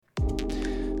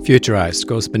Futurized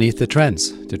goes beneath the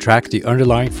trends to track the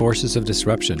underlying forces of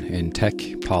disruption in tech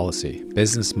policy,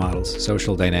 business models,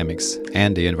 social dynamics,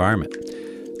 and the environment.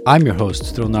 I'm your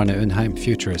host, Trond Arne Undheim,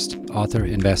 futurist, author,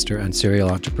 investor, and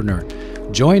serial entrepreneur.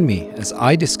 Join me as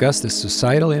I discuss the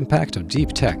societal impact of deep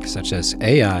tech such as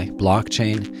AI,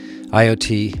 blockchain,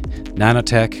 IoT,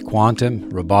 nanotech, quantum,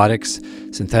 robotics,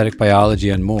 synthetic biology,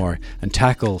 and more, and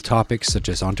tackle topics such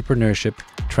as entrepreneurship,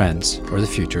 trends, or the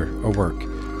future of work.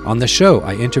 On the show,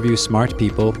 I interview smart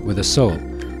people with a soul,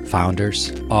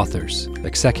 founders, authors,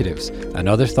 executives, and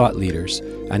other thought leaders,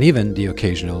 and even the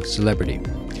occasional celebrity.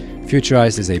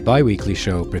 Futurized is a bi-weekly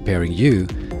show preparing you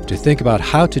to think about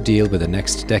how to deal with the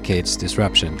next decade's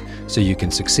disruption so you can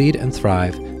succeed and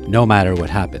thrive no matter what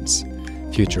happens.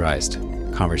 Futurized,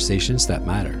 conversations that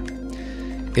matter.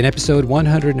 In episode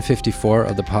 154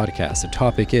 of the podcast, the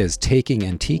topic is Taking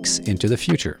Antiques into the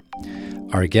Future.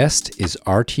 Our guest is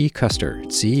R.T. Custer,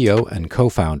 CEO and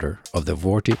co-founder of the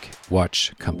Vortic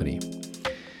Watch Company.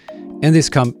 In this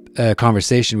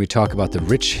conversation, we talk about the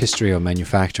rich history of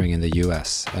manufacturing in the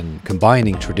US and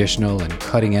combining traditional and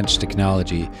cutting-edge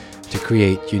technology to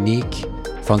create unique,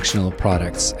 functional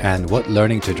products and what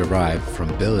learning to derive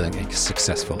from building a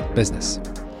successful business.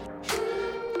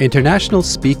 International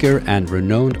speaker and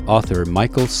renowned author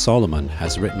Michael Solomon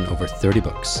has written over 30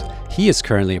 books. He is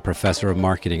currently a professor of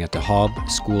marketing at the Hobb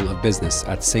School of Business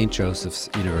at St. Joseph's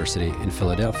University in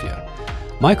Philadelphia.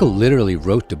 Michael literally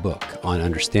wrote the book on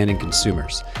understanding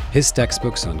consumers. His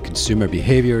textbooks on consumer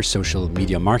behavior, social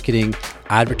media marketing,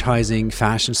 advertising,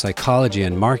 fashion psychology,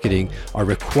 and marketing are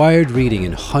required reading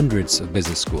in hundreds of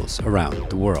business schools around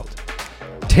the world.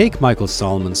 Take Michael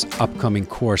Solomon's upcoming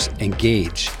course,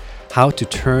 Engage: How to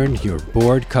Turn Your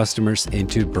Bored Customers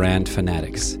into Brand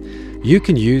Fanatics. You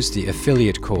can use the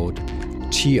affiliate code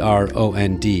TROND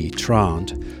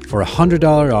for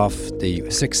 $100 off the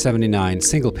 $679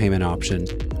 single payment option,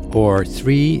 or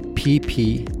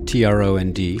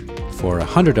 3PPTROND for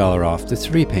 $100 off the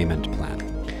 3-payment plan.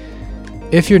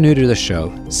 If you're new to the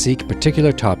show, seek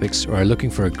particular topics, or are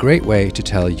looking for a great way to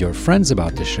tell your friends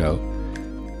about the show,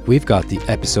 we've got the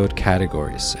episode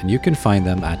categories, and you can find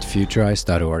them at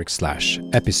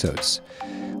futurized.org/episodes.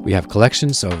 We have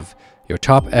collections of your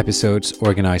top episodes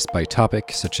organized by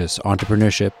topic, such as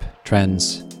entrepreneurship,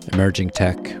 trends, emerging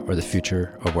tech, or the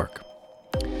future of work.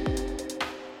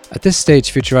 At this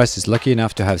stage, Futurized is lucky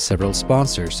enough to have several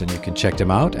sponsors, and you can check them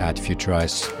out at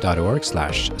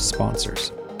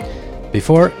futurized.org/sponsors.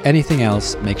 Before anything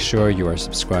else, make sure you are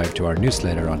subscribed to our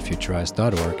newsletter on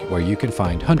futurized.org, where you can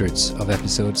find hundreds of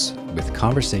episodes with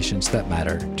conversations that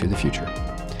matter to the future.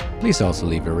 Please also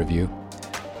leave a review.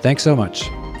 Thanks so much.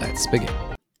 Let's begin.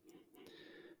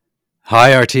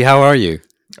 Hi, RT. How are you?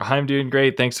 I'm doing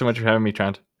great. Thanks so much for having me,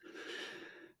 Trent.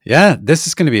 Yeah, this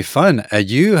is going to be fun.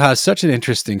 You have such an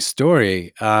interesting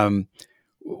story.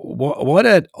 What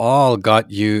at all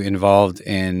got you involved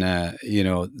in,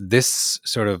 this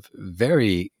sort of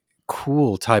very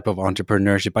cool type of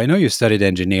entrepreneurship? I know you studied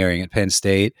engineering at Penn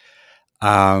State,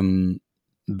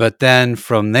 but then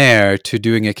from there to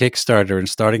doing a Kickstarter and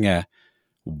starting a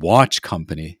watch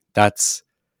company, that's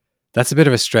a bit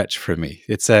of a stretch for me.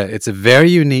 It's a very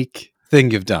unique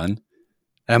thing you've done,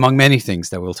 among many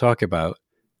things that we'll talk about.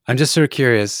 I'm just sort of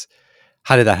curious,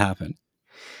 how did that happen?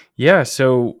 Yeah,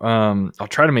 so I'll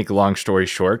try to make a long story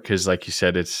short, because, like you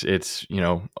said, it's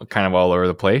kind of all over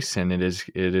the place, and it is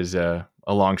a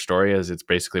long story, as it's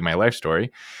basically my life story.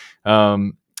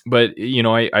 But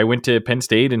I went to Penn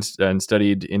State and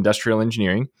studied industrial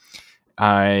engineering.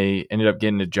 I ended up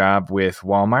getting a job with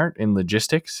Walmart in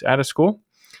logistics out of school,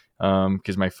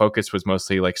 because my focus was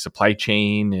mostly like supply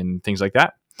chain and things like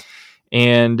that.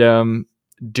 And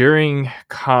during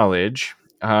college,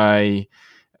 I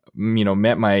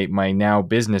met my now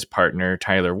business partner,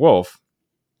 Tyler Wolf,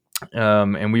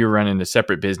 and we were running a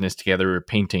separate business together. We were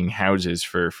painting houses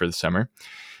for the summer,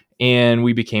 and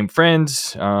we became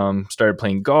friends, started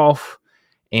playing golf.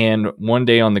 And one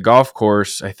day on the golf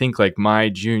course, I think like my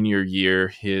junior year,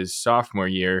 his sophomore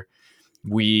year,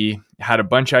 we had a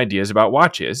bunch of ideas about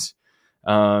watches.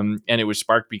 And it was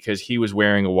sparked because he was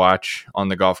wearing a watch on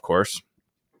the golf course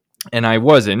and I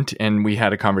wasn't. And we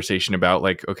had a conversation about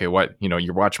like, okay,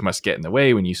 your watch must get in the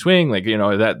way when you swing. Like,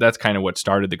 that's kind of what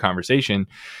started the conversation.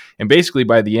 And basically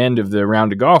by the end of the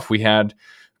round of golf, we had a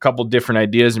couple different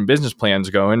ideas and business plans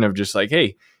going of just like,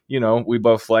 hey, we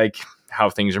both like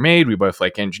how things are made. We both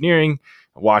like engineering.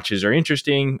 Watches are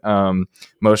interesting.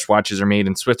 Most watches are made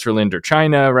in Switzerland or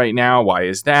China right now. Why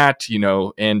is that?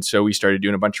 And so we started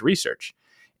doing a bunch of research.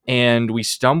 And we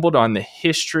stumbled on the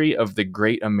history of the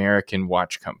great American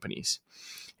watch companies.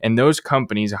 And those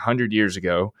companies 100 years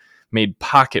ago made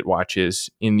pocket watches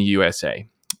in the USA.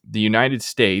 The United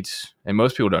States, and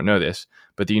most people don't know this,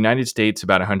 but the United States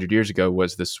about 100 years ago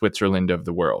was the Switzerland of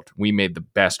the world. We made the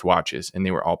best watches, and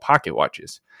they were all pocket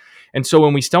watches. And so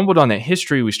when we stumbled on that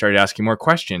history, we started asking more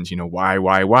questions, why,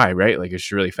 right? Like,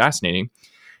 it's really fascinating.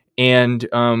 And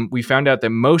we found out that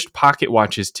most pocket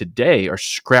watches today are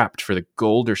scrapped for the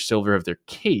gold or silver of their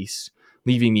case,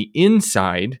 leaving the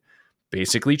inside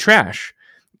basically trash.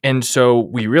 And so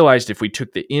we realized if we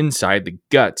took the inside, the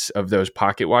guts of those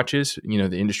pocket watches, the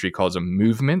industry calls them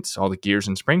movements, all the gears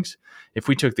and springs. If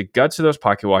we took the guts of those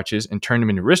pocket watches and turned them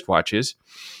into wristwatches,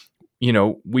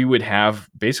 we would have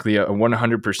basically a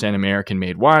 100% American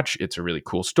made watch. It's a really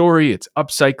cool story. It's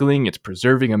upcycling. It's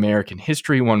preserving American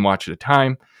history, one watch at a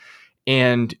time.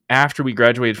 And after we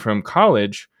graduated from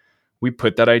college, we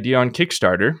put that idea on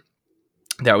Kickstarter.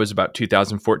 That was about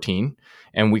 2014.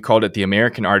 And we called it the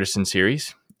American Artisan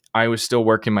Series. I was still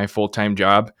working my full-time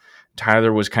job.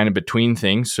 Tyler was kind of between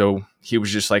things. So he was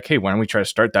just like, hey, why don't we try to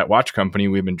start that watch company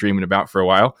we've been dreaming about for a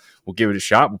while? We'll give it a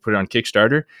shot. We'll put it on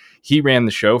Kickstarter. He ran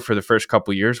the show for the first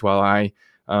couple of years while I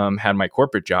had my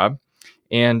corporate job.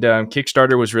 And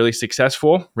Kickstarter was really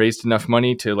successful, raised enough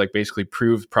money to basically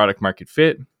prove product market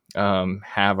fit,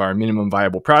 have our minimum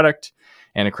viable product.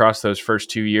 And across those first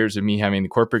 2 years of me having the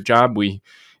corporate job, we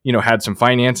had some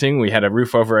financing. We had a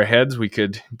roof over our heads. We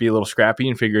could be a little scrappy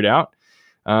and figure it out.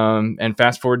 And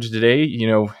fast forward to today,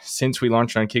 since we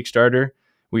launched on Kickstarter,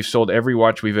 we've sold every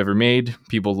watch we've ever made.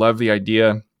 People love the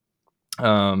idea.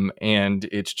 And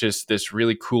it's just this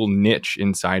really cool niche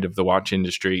inside of the watch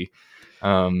industry.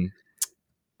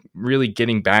 Really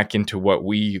getting back into what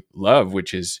we love,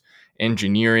 which is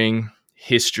engineering,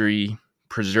 history,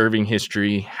 preserving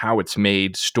history, how it's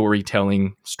made,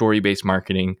 storytelling, story-based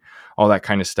marketing, all that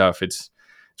kind of stuff. It's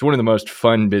one of the most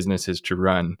fun businesses to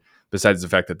run, besides the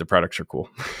fact that the products are cool.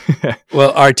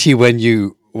 Well, RT, when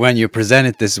you present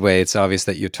it this way, it's obvious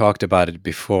that you talked about it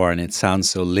before, and it sounds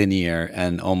so linear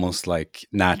and almost like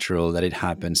natural that it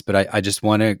happens. But I just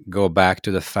want to go back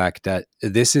to the fact that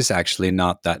this is actually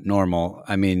not that normal.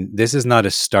 I mean, this is not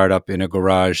a startup in a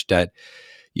garage that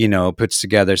puts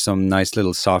together some nice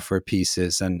little software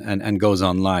pieces and goes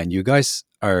online. You guys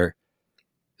are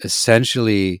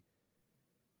essentially,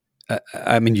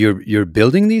 I mean, you're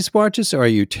building these watches, or are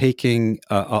you taking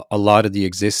a lot of the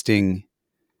existing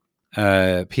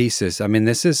pieces? I mean,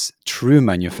 this is true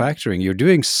manufacturing. You're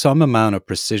doing some amount of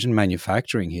precision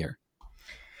manufacturing here.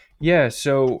 Yeah.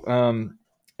 So,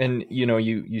 and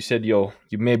you said you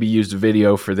maybe used a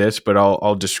video for this, but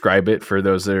I'll describe it for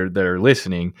those that are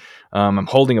listening. I'm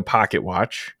holding a pocket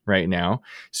watch right now.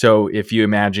 So if you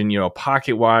imagine, a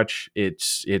pocket watch,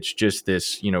 it's just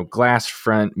this, glass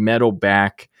front, metal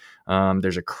back.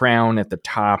 There's a crown at the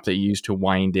top that you use to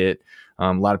wind it.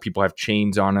 A lot of people have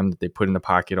chains on them that they put in the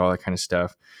pocket, all that kind of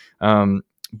stuff.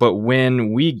 But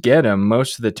when we get them,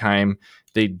 most of the time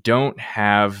they don't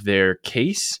have their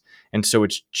case. And so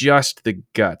it's just the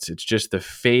guts. It's just the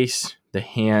face, the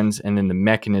hands, and then the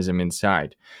mechanism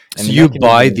inside. And so you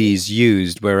buy these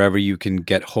used wherever you can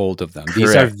get hold of them. Correct.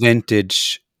 These are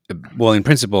vintage, well, in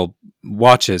principle,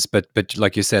 watches, but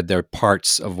like you said, they're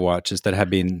parts of watches that have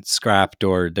been scrapped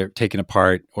or they're taken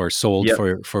apart or sold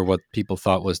for what people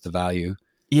thought was the value.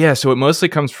 Yeah, so it mostly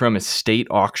comes from estate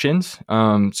auctions.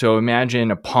 So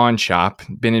imagine a pawn shop,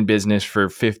 been in business for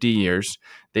 50 years.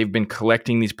 They've been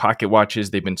collecting these pocket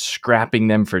watches. They've been scrapping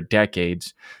them for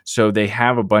decades. So they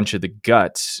have a bunch of the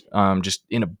guts just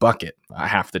in a bucket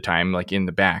half the time, like in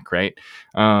the back, right?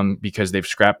 Because they've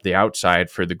scrapped the outside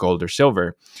for the gold or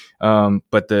silver.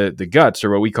 But the guts, or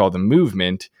what we call the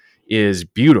movement, is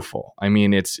beautiful. I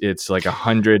mean, it's like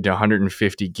 100 to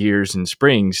 150 gears and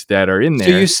springs that are in there.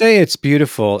 So you say it's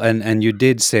beautiful, and you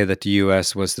did say that the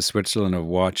US was the Switzerland of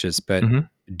watches, but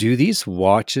do these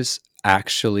watches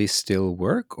actually still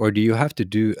work, or do you have to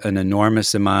do an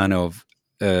enormous amount of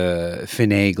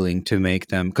finagling to make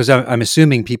them? Because I'm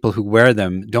assuming people who wear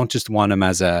them don't just want them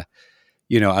as a,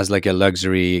 as like a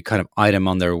luxury kind of item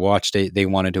on their watch. They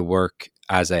want it to work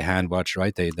as a hand watch,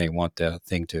 right? They want the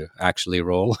thing to actually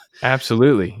roll.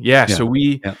 Absolutely. Yeah. So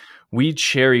we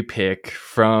cherry pick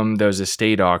from those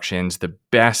estate auctions the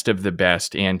best of the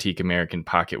best antique American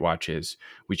pocket watches.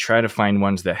 We try to find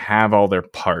ones that have all their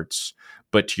parts,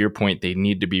 but to your point, they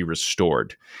need to be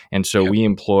restored. And so we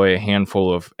employ a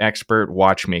handful of expert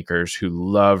watchmakers who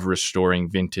love restoring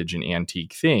vintage and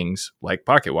antique things like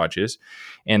pocket watches.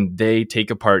 And they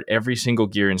take apart every single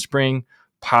gear and spring,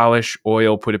 polish,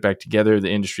 oil, put it back together.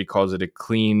 The industry calls it a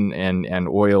clean and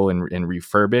oil and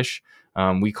refurbish.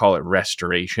 We call it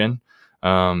restoration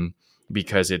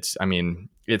because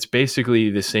it's basically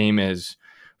the same as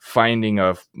finding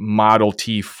a Model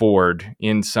T Ford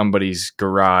in somebody's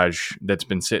garage that's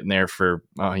been sitting there for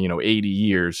 80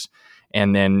 years,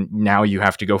 and then now you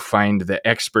have to go find the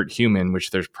expert human,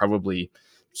 which there's probably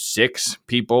 6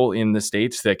 people in the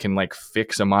States that can like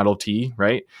fix a Model T,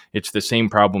 right? It's the same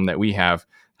problem that we have.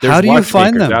 There's How do you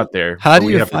find watchmakers them out there? How do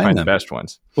we you have to find find them? the best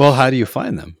ones. Well, how do you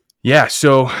find them? Yeah,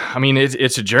 so I mean,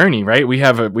 it's a journey, right? We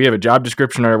have a job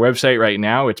description on our website right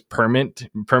now. It's permanent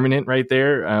right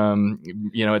there.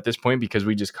 At this point, because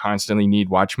we just constantly need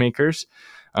watchmakers.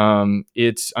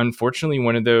 It's unfortunately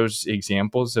one of those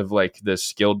examples of like the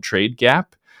skilled trade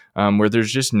gap, where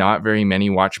there's just not very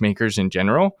many watchmakers in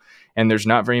general, and there's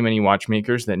not very many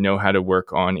watchmakers that know how to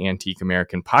work on antique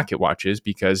American pocket watches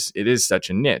because it is such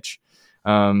a niche.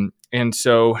 And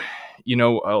so,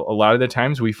 a lot of the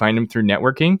times we find them through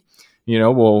networking.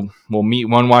 We'll meet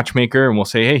one watchmaker and we'll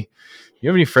say, hey, you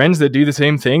have any friends that do the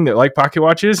same thing that like pocket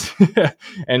watches?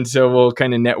 And so we'll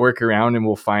kind of network around and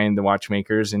we'll find the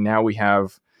watchmakers. And now I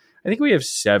think we have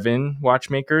 7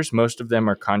 watchmakers. Most of them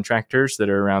are contractors that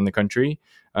are around the country.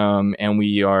 And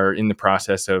we are in the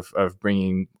process of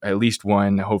bringing at least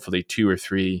one, hopefully 2 or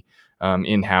 3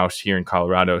 in-house here in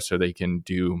Colorado, so they can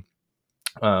do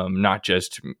not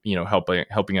just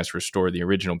helping us restore the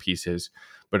original pieces,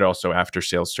 but also after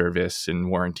sales service and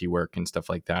warranty work and stuff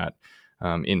like that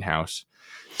in-house.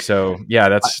 So yeah,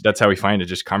 that's how we find it.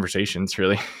 Just conversations,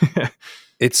 really.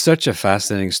 It's such a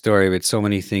fascinating story with so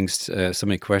many things, so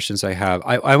many questions I have.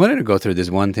 I wanted to go through this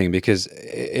one thing because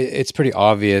it's pretty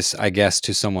obvious, I guess,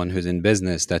 to someone who's in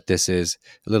business that this is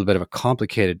a little bit of a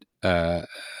complicated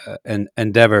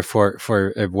endeavor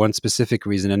for one specific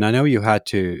reason. And I know you had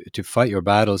to fight your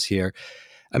battles here.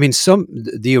 I mean,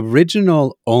 the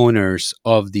original owners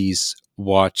of these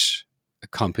watch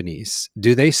companies,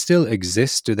 do they still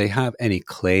exist? Do they have any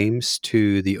claims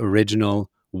to the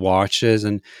original watches?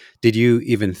 And did you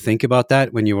even think about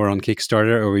that when you were on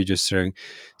Kickstarter, or were you just sort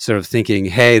of thinking,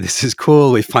 hey, this is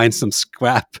cool, we find some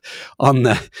scrap on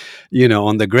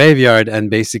the graveyard and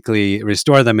basically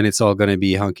restore them and it's all going to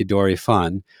be hunky-dory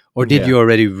fun? Or did you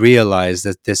already realize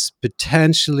that this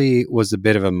potentially was a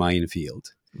bit of a minefield?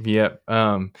 Yeah.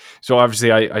 So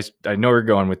obviously I know where we're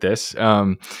going with this.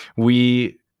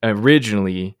 We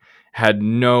originally had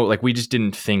we just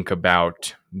didn't think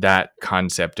about that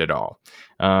concept at all.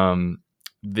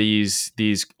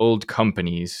 These old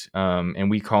companies, and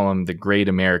we call them the Great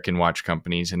American Watch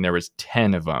Companies, and there was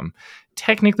 10 of them.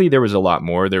 Technically, there was a lot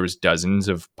more. There was dozens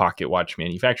of pocket watch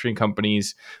manufacturing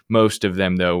companies. Most of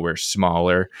them, though, were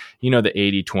smaller. The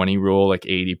 80-20 rule, like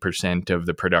 80% of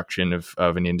the production of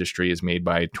an industry is made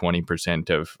by 20%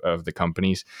 of the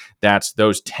companies. That's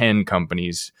those 10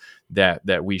 companies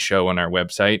that we show on our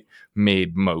website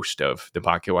made most of the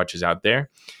pocket watches out there.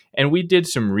 And we did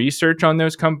some research on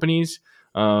those companies,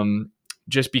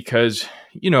 just because,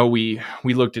 we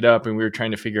looked it up and we were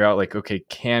trying to figure out like, okay,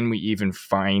 can we even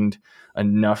find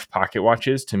enough pocket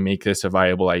watches to make this a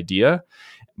viable idea?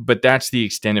 But that's the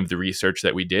extent of the research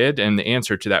that we did. And the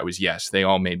answer to that was yes, they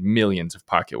all made millions of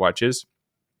pocket watches.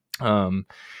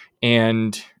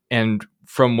 And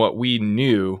from what we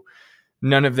knew,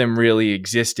 none of them really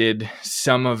existed.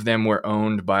 Some of them were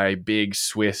owned by big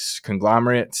Swiss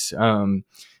conglomerates.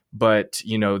 But,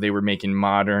 they were making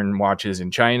modern watches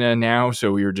in China now.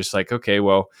 So we were just like, okay,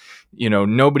 well,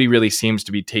 nobody really seems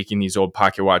to be taking these old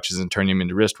pocket watches and turning them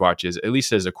into wristwatches, at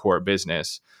least as a core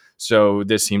business. So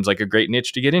this seems like a great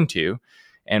niche to get into.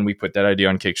 And we put that idea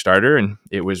on Kickstarter and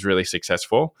it was really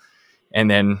successful.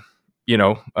 And then,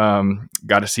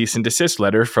 got a cease and desist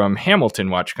letter from Hamilton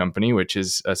Watch Company, which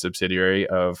is a subsidiary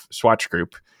of Swatch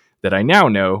Group that I now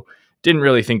know didn't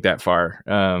really think that far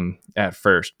at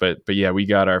first. But yeah, we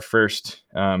got our first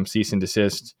cease and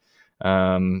desist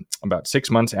about 6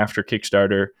 months after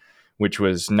Kickstarter, which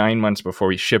was 9 months before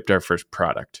we shipped our first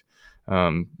product.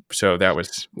 So that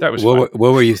was what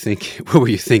were you thinking? What were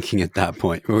you thinking at that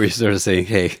point? Were you sort of saying,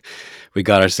 hey, we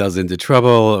got ourselves into trouble?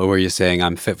 Or were you saying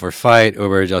I'm fit for fight? Or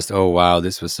were you just, oh, wow,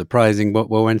 this was surprising? What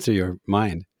went through your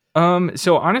mind?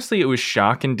 So honestly, it was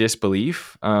shock and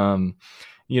disbelief.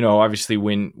 Obviously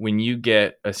when you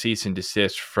get a cease and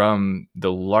desist from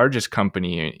the largest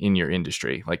company in your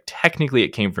industry, like technically it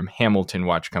came from Hamilton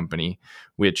Watch Company,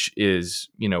 which is,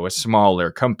 a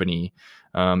smaller company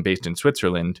based in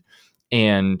Switzerland.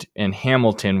 And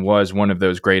Hamilton was one of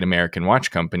those great American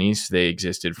watch companies. They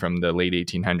existed from the late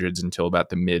 1800s until about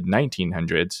the mid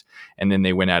 1900s. And then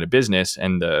they went out of business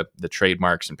and the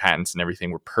trademarks and patents and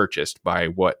everything were purchased by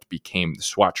what became the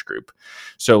Swatch Group.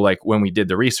 So like when we did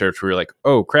the research, we were like,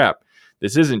 oh crap,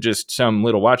 this isn't just some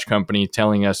little watch company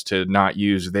telling us to not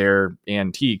use their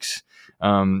antiques.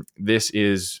 This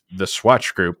is the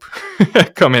Swatch Group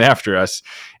coming after us.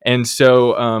 And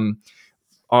so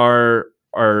our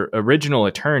original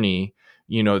attorney,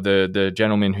 the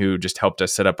gentleman who just helped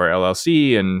us set up our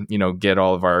LLC and, get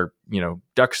all of our,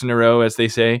 ducks in a row, as they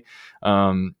say,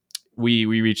 we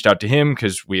reached out to him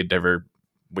because we had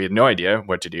no idea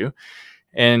what to do.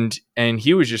 And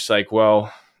he was just like,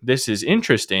 well, this is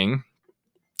interesting.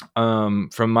 From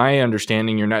my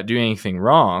understanding, you're not doing anything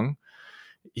wrong.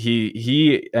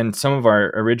 He and some of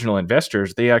our original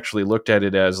investors, they actually looked at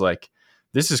it as like,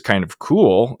 this is kind of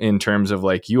cool in terms of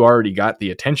like, you already got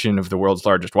the attention of the world's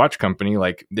largest watch company.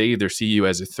 Like, they either see you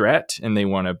as a threat and they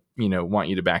want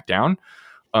you to back down,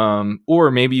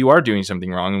 or maybe you are doing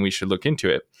something wrong and we should look into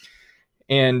it.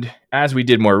 And as we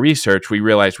did more research, we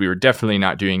realized we were definitely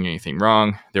not doing anything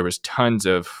wrong. There was tons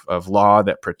of law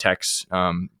that protects,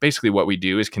 basically what we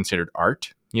do is considered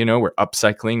art. We're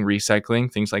upcycling,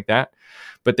 recycling, things like that.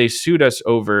 But they sued us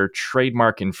over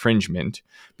trademark infringement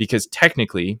because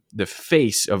technically the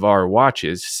face of our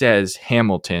watches says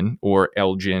Hamilton or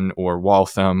Elgin or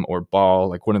Waltham or Ball,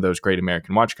 like one of those great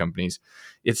American watch companies.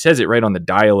 It says it right on the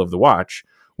dial of the watch.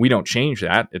 We don't change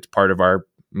that. It's part of our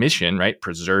mission, right?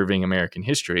 Preserving American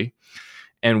history.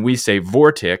 And we say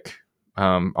Vortic,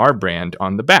 our brand,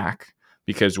 on the back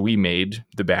because we made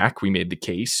the back, we made the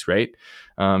case, right?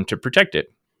 To protect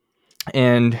it.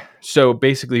 And so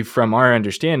basically, from our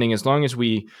understanding, as long as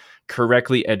we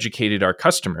correctly educated our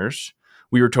customers,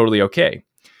 we were totally okay.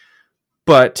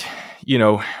 But,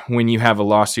 when you have a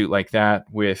lawsuit like that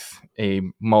with a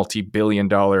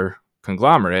multi-billion-dollar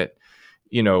conglomerate,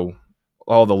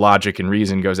 all the logic and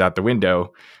reason goes out the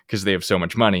window because they have so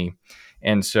much money.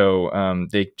 And so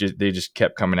they just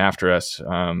kept coming after us,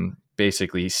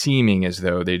 basically seeming as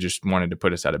though they just wanted to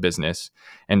put us out of business.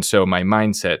 And so my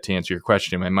mindset, to answer your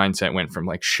question, my mindset went from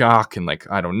like shock and like,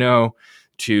 I don't know,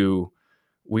 to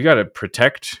we got to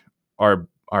protect our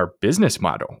business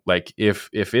model. Like if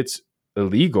it's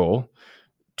illegal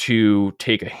to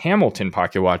take a Hamilton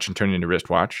pocket watch and turn it into a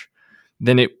wristwatch,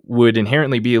 then it would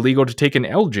inherently be illegal to take an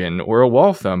Elgin or a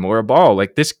Waltham or a Ball.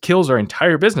 Like, this kills our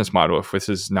entire business model if this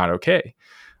is not okay.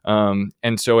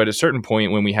 And so at a certain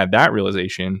point when we had that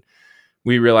realization,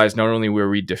 we realized not only were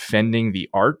we defending the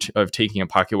art of taking a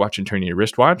pocket watch and turning it a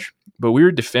wristwatch, but we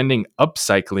were defending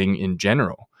upcycling in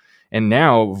general. And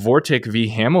now Vortic v.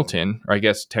 Hamilton, or I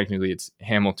guess technically it's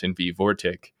Hamilton v.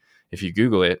 Vortic, if you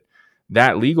Google it,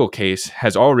 that legal case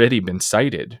has already been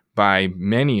cited by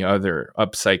many other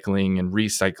upcycling and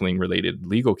recycling related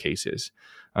legal cases,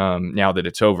 now that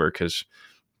it's over, because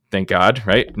thank God,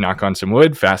 right? Knock on some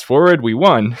wood, fast forward, we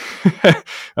won.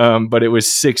 But it was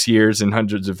 6 years and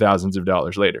hundreds of thousands of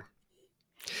dollars later.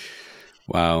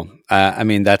 Wow. I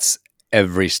mean, that's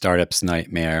every startup's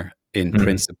nightmare in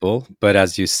principle. But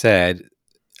as you said,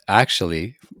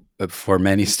 actually, for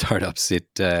many startups, it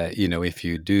if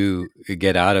you do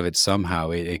get out of it somehow,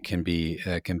 it can be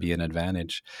an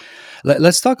advantage.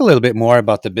 Let's talk a little bit more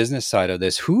about the business side of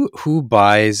this. Who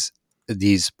buys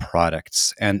these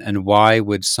products, and why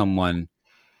would someone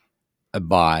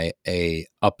buy a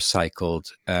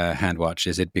upcycled hand watch?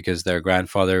 Is it because their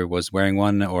grandfather was wearing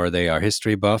one, or they are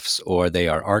history buffs, or they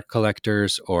are art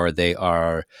collectors, or they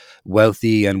are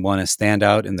wealthy and want to stand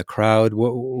out in the crowd?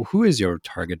 Who is your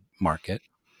target market?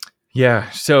 Yeah.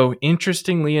 So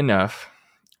interestingly enough,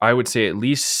 I would say at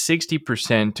least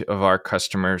 60% of our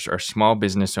customers are small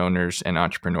business owners and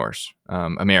entrepreneurs,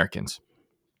 Americans.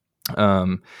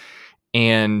 And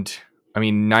I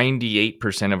mean,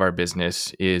 98% of our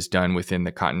business is done within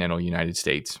the continental United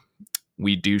States.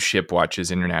 We do ship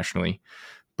watches internationally,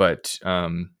 but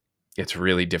it's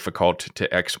really difficult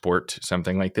to export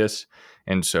something like this.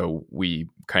 And so we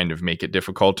kind of make it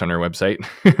difficult on our website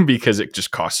because it just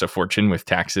costs a fortune with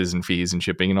taxes and fees and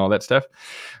shipping and all that stuff.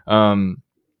 And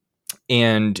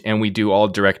we do all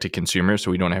direct to consumer,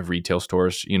 so we don't have retail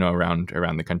stores, around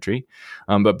the country.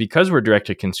 But because we're direct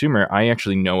to consumer, I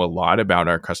actually know a lot about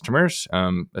our customers,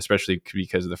 especially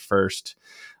because the first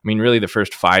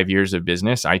 5 years of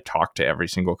business, I talk to every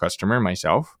single customer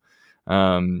myself,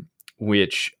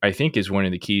 which I think is one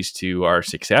of the keys to our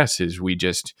success. Is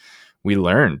we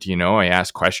learned, I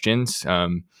asked questions.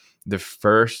 The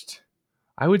first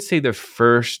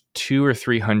 200 or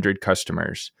 300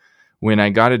 customers, when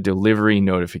I got a delivery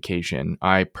notification,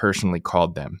 I personally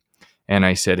called them and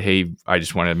I said, hey, I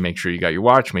just wanted to make sure you got your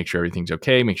watch, make sure everything's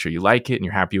okay, make sure you like it and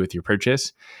you're happy with your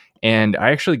purchase. And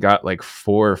I actually got like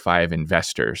 4 or 5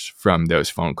 investors from those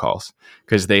phone calls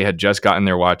because they had just gotten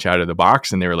their watch out of the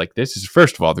box and they were like, this is,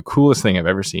 first of all, the coolest thing I've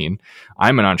ever seen.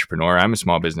 I'm an entrepreneur. I'm a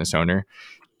small business owner.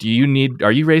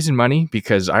 Are you raising money?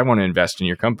 Because I want to invest in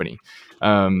your company.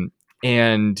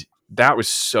 And that was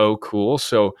so cool.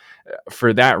 So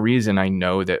for that reason, I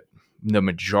know that the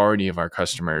majority of our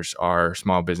customers are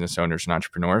small business owners and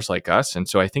entrepreneurs like us. And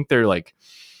so I think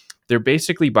they're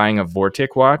basically buying a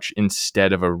Vortic watch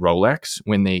instead of a Rolex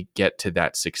when they get to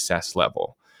that success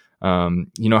level. You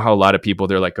know how a lot of people,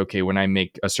 they're like, okay, when I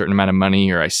make a certain amount of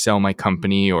money, or I sell my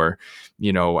company, or,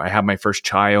 you know, I have my first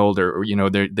child, or you know,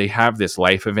 they have this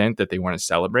life event that they want to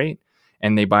celebrate,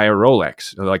 and they buy a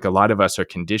Rolex. Like, a lot of us are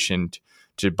conditioned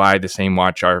to buy the same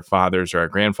watch our fathers or our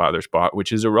grandfathers bought,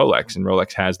 which is a Rolex, and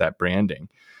Rolex has that branding.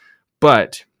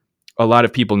 But a lot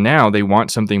of people now, they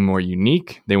want something more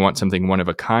unique. They want something one of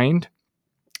a kind.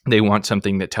 They want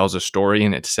something that tells a story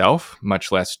in itself,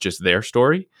 much less just their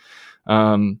story.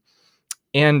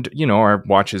 And, you know, our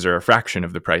watches are a fraction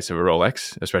of the price of a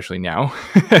Rolex, especially now.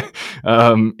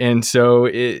 And so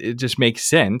it just makes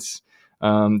sense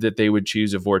that they would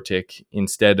choose a Vortic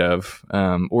instead of,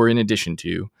 or in addition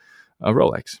to, a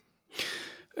Rolex.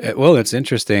 Well, it's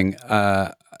interesting.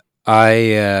 I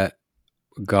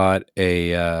got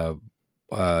a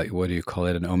what do you call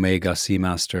it? An Omega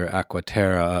Seamaster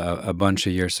Aquaterra a bunch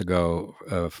of years ago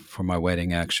for my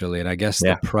wedding, actually. And I guess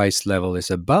the price level is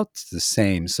about the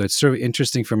same. So it's sort of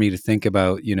interesting for me to think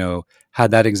about, you know, had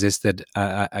that existed,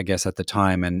 I guess, at the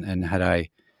time, and had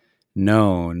I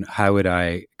known, how would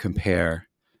I compare?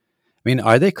 I mean,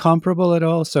 are they comparable at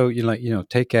all? So,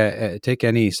 take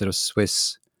any sort of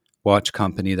Swiss watch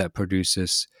company that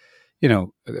produces,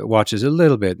 watches a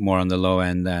little bit more on the low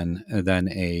end than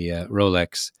a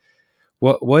Rolex.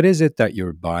 What is it that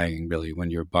you're buying really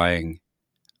when you're buying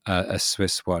a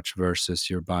Swiss watch versus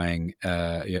you're buying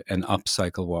an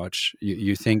upcycle watch?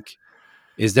 You think,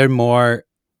 is there more?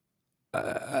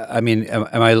 I mean,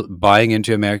 am I buying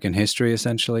into American history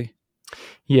essentially?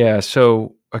 Yeah.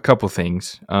 So a couple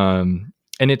things.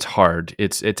 And it's hard.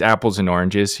 It's apples and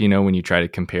oranges, you know, when you try to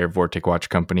compare Vortic Watch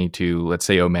Company to, let's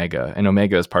say, Omega. And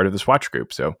Omega is part of the Swatch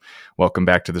Group. So welcome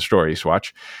back to the story,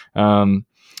 Swatch. If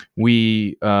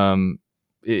you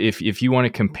want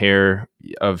to compare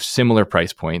of similar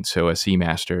price points, so a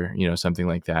Seamaster, you know, something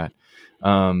like that,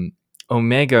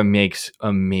 Omega makes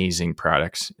amazing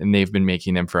products, and they've been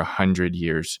making them for 100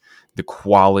 years. The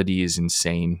quality is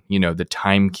insane. You know, the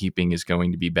timekeeping is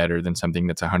going to be better than something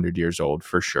that's 100 years old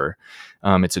for sure.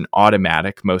 It's an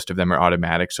automatic. Most of them are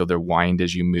automatic, so they're wind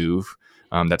as you move.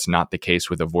 That's not the case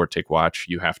with a Vortic watch.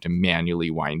 You have to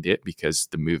manually wind it because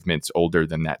the movement's older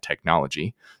than that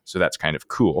technology. So that's kind of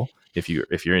cool if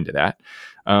you're into that.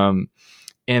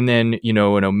 And then, you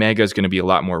know, an Omega is going to be a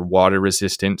lot more water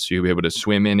resistant. So you'll be able to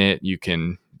swim in it. You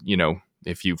can, you know,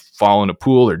 if you fall in a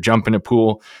pool or jump in a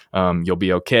pool, you'll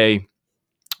be okay.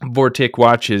 Vortic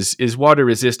watch is water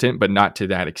resistant, but not to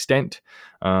that extent.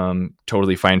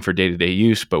 Totally fine for day-to-day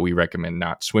use, but we recommend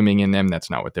not swimming in them.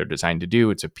 That's not what they're designed to do.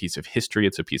 It's a piece of history.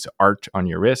 It's a piece of art on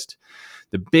your wrist.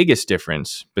 The biggest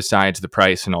difference, besides the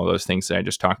price and all those things that I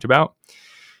just talked about,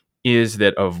 is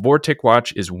that a Vortic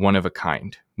watch is one of a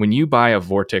kind. When you buy a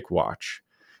Vortic watch,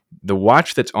 the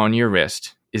watch that's on your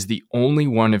wrist is the only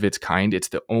one of its kind. It's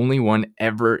the only one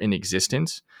ever in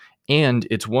existence. And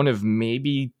it's one of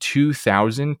maybe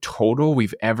 2,000 total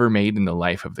we've ever made in the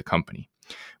life of the company.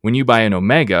 When you buy an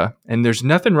Omega, and there's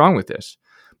nothing wrong with this,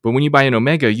 but when you buy an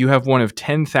Omega, you have one of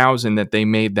 10,000 that they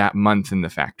made that month in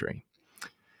the factory.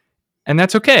 And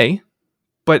that's okay.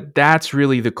 But that's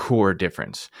really the core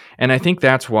difference. And I think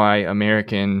that's why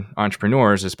American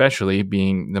entrepreneurs, especially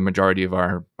being the majority of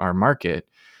our market,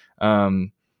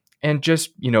 and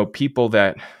just, you know, people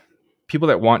that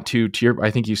want to your, I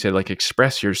think you said, like,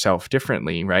 express yourself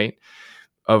differently, right?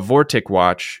 A Vortic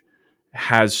watch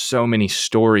has so many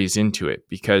stories into it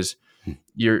because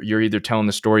you're either telling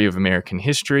the story of American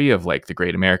history, of like the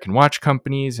great American watch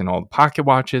companies and all the pocket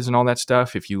watches and all that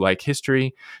stuff. If you like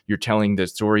history, you're telling the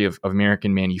story of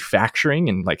American manufacturing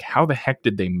and like, how the heck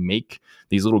did they make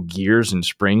these little gears and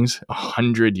springs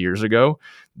 100 years ago?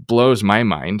 Blows my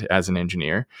mind as an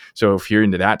engineer. So if you're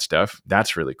into that stuff,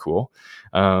 that's really cool.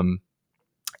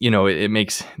 You know, it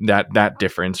makes that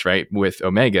difference, right? With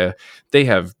Omega, they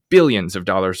have billions of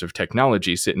dollars of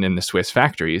technology sitting in the Swiss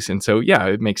factories. And so, yeah,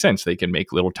 it makes sense. They can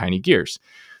make little tiny gears.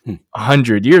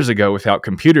 100 years ago, without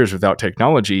computers, without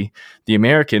technology, the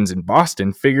Americans in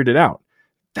Boston figured it out.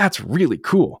 That's really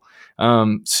cool.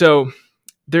 So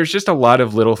there's just a lot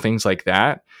of little things like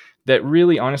that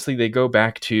really, honestly, they go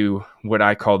back to what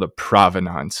I call the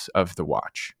provenance of the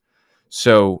watch.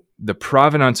 So the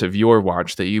provenance of your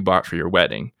watch that you bought for your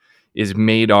wedding is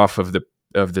made off of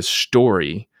the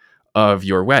story of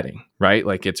your wedding, right?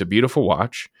 Like, it's a beautiful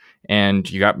watch and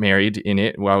you got married in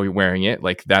it while you're wearing it.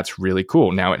 Like, that's really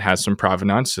cool. Now it has some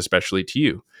provenance, especially to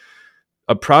you.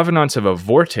 a provenance of a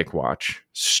Vortic watch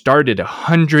started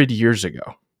 100 years ago,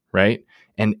 right?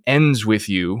 And ends with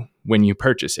you when you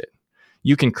purchase it.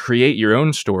 You can create your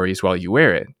own stories while you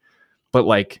wear it, but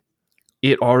like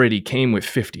it already came with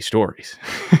 50 stories.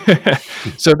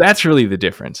 So that's really the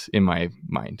difference in my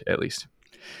mind, at least.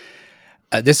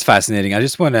 This is fascinating. I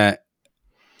just want to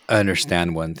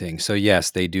understand one thing. So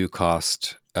yes, they do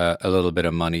cost a little bit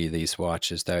of money, these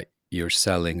watches that you're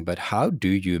selling, but how do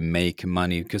you make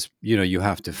money? Because you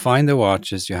have to find the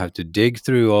watches, you have to dig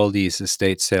through all these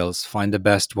estate sales, find the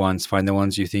best ones, find the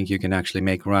ones you think you can actually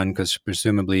make run, because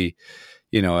presumably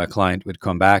a client would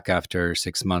come back after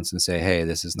 6 months and say, hey,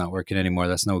 this is not working anymore,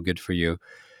 that's no good for you.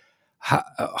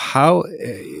 How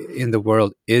in the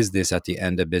world is this at the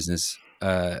end of business?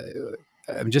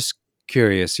 I'm just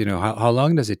curious, how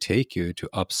long does it take you to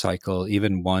upcycle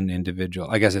even one individual?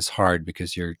 I guess it's hard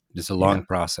because it's a long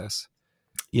process.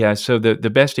 Yeah. So the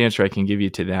best answer I can give you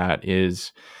to that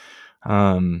is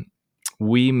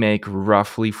we make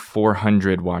roughly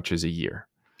 400 watches a year.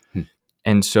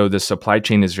 And so the supply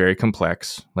chain is very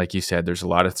complex. Like you said, there's a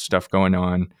lot of stuff going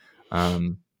on.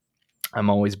 I'm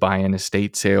always buying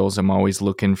estate sales. I'm always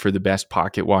looking for the best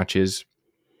pocket watches.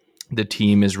 The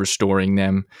team is restoring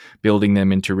them, building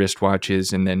them into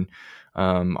wristwatches. And then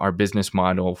our business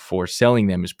model for selling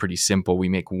them is pretty simple. We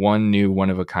make one new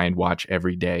one-of-a-kind watch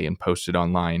every day and post it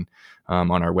online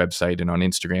on our website and on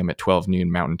Instagram at 12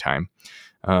 noon Mountain Time.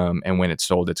 And when it's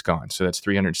sold, it's gone. So that's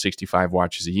 365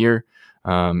 watches a year.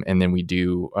 And then we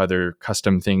do other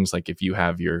custom things. Like if you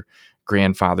have your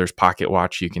grandfather's pocket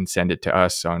watch, you can send it to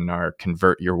us on our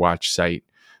Convert Your Watch site.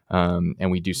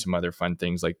 And we do some other fun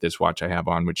things like this watch I have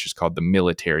on, which is called the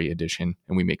Military Edition.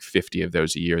 And we make 50 of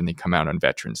those a year and they come out on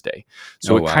Veterans Day.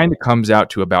 So it kind of comes out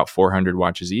to about 400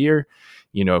 watches a year.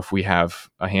 If we have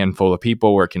a handful of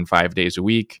people working 5 days a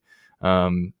week,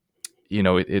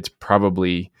 it's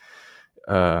probably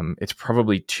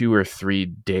 2 or 3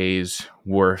 days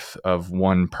worth of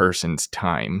one person's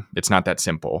time. It's not that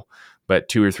simple, but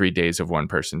 2 or 3 days of one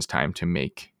person's time to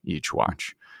make each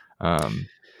watch.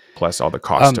 Plus all the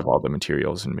cost of all the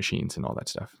materials and machines and all that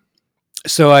stuff.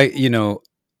 So I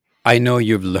know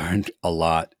you've learned a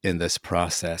lot in this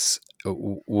process.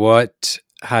 What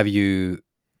have you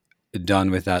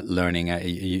done with that learning?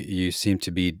 You seem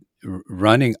to be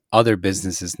running other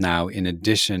businesses now in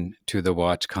addition to the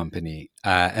watch company.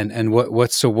 And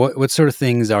what sort of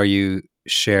things are you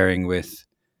sharing with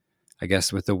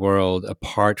the world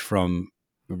apart from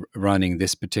running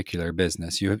this particular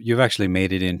business? You've actually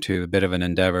made it into a bit of an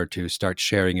endeavor to start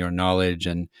sharing your knowledge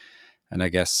and I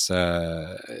guess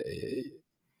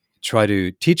try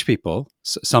to teach people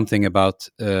something about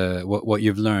what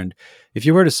you've learned. If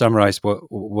you were to summarize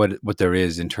what there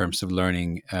is in terms of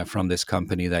learning from this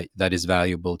company that is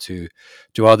valuable to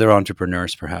other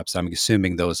entrepreneurs, perhaps I'm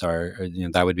assuming those are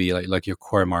that would be like your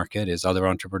core market is other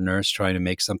entrepreneurs trying to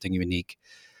make something unique.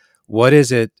 What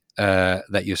is it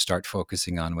that you start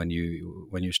focusing on when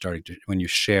you're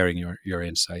sharing your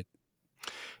insight?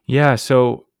 Yeah,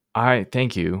 so I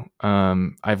thank you.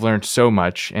 I've learned so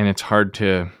much, and it's hard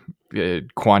to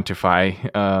quantify,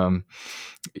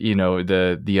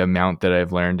 the amount that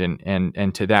I've learned,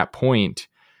 and to that point,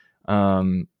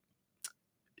 I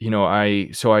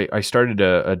started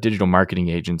a digital marketing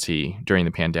agency during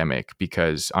the pandemic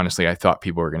because honestly, I thought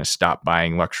people were going to stop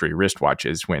buying luxury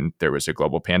wristwatches when there was a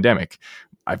global pandemic.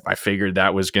 I figured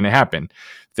that was going to happen.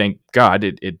 Thank God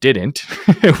it didn't.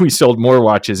 We sold more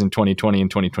watches in 2020 and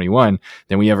 2021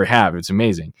 than we ever have. It's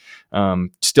amazing.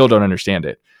 Still don't understand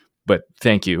it, but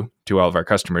thank you to all of our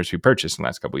customers who purchased in the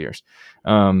last couple of years.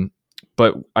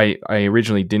 But I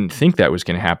originally didn't think that was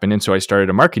going to happen. And so I started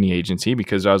a marketing agency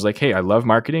because I was like, hey, I love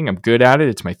marketing. I'm good at it.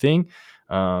 It's my thing.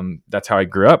 That's how I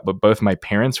grew up. But both my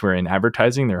parents were in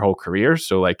advertising their whole career.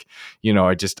 So I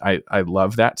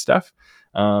love that stuff.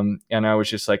 And I was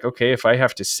just like, okay, if I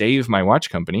have to save my watch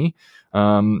company,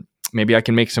 maybe I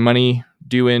can make some money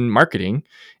doing marketing.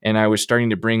 And I was starting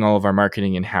to bring all of our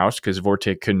marketing in-house because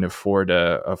Vortic couldn't afford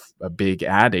a big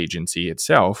ad agency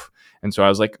itself. And so I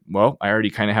was like, well, I already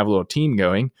kind of have a little team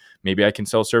going. Maybe I can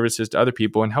sell services to other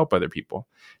people and help other people.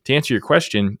 To answer your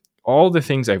question, all the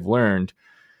things I've learned,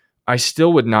 I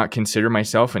still would not consider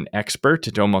myself an expert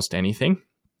at almost anything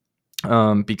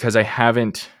because I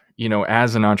haven't,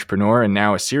 as an entrepreneur and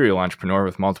now a serial entrepreneur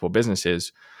with multiple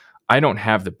businesses, I don't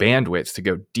have the bandwidth to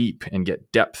go deep and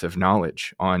get depth of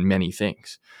knowledge on many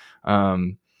things.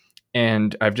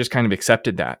 And I've just kind of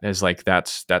accepted that as like,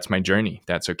 that's my journey.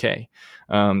 That's okay.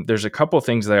 There's a couple of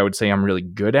things that I would say I'm really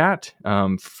good at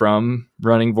from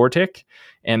running Vortic,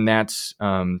 and that's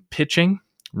pitching,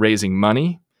 raising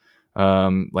money,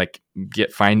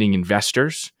 finding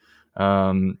investors,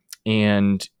 and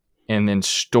then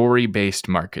story-based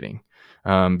marketing,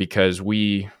 because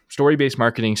story-based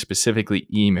marketing, specifically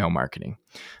email marketing.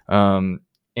 And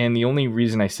the only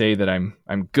reason I say that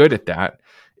I'm good at that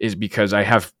is because I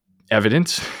have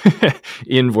evidence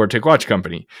in Vortic Watch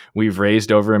Company. We've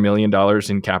raised over $1 million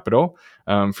in capital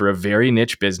for a very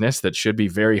niche business that should be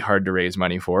very hard to raise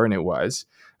money for, and it was.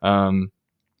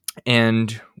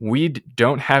 And we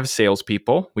don't have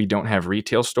salespeople. We don't have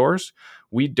retail stores.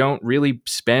 We don't really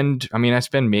spend. I mean, I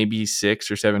spend maybe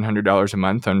 $600 or $700 a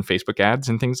month on Facebook ads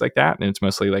and things like that, and it's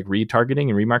mostly like retargeting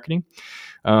and remarketing.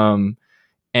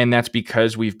 And that's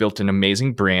because we've built an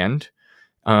amazing brand,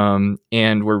 and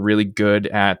we're really good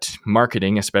at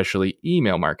marketing, especially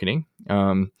email marketing.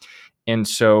 And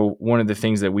so one of the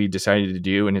things that we decided to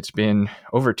do, and it's been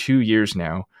over 2 years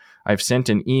now, I've sent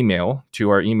an email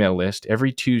to our email list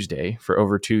every Tuesday for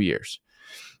over 2 years,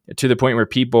 to the point where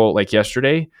people, like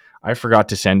yesterday, I forgot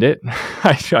to send it.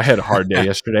 I had a hard day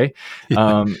yesterday.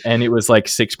 And it was like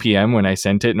 6 p.m. when I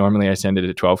sent it. Normally I send it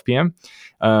at 12 p.m.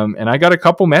 And I got a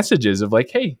couple messages of like,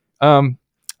 hey,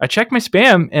 I checked my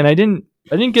spam and I didn't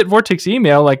get Vortic's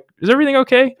email. Like, is everything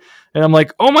okay? And I'm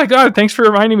like, oh my God, thanks for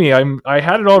reminding me. I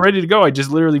had it all ready to go. I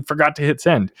just literally forgot to hit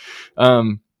send.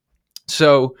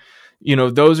 So,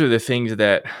 those are the things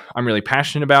that I'm really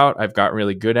passionate about. I've got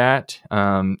really good at.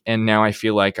 And now I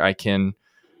feel like I can,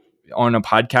 on a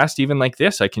podcast, even like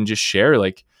this, I can just share,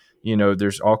 like,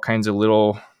 there's all kinds of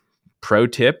little pro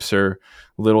tips or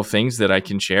little things that I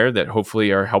can share that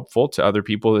hopefully are helpful to other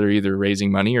people that are either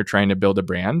raising money or trying to build a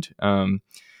brand.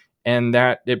 And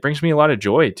that it brings me a lot of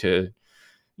joy to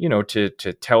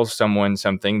tell someone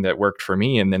something that worked for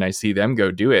me, and then I see them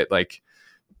go do it. Like,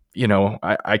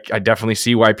 I definitely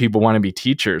see why people want to be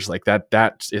teachers. Like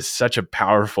that is such a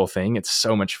powerful thing. It's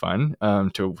so much fun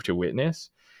to witness.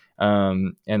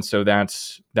 And so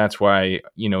that's why,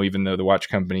 even though the watch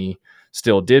company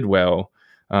still did well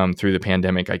through the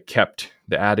pandemic, I kept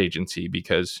the ad agency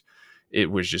because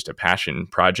it was just a passion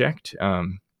project.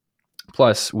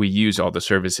 Plus, we use all the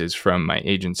services from my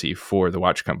agency for the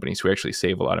watch company, so we actually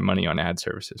save a lot of money on ad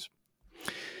services.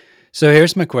 So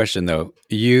here's my question, though.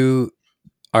 You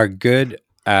are good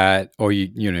at, or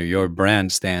your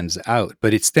brand stands out,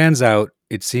 but it stands out,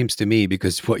 it seems to me,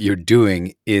 because what you're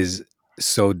doing is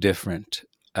so different.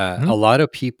 A lot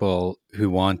of people who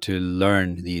want to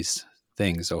learn these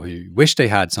things or who wish they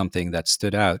had something that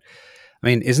stood out, I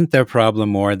mean, isn't their problem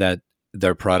more that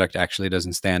their product actually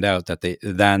doesn't stand out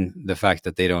than the fact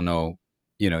that they don't know,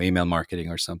 email marketing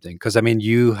or something? Because I mean,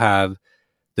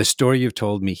 the story you've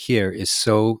told me here is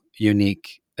so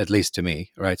unique, at least to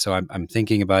me, right? So I'm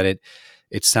thinking about it.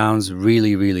 It sounds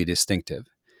really, really distinctive.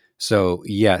 So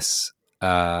yes,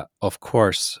 of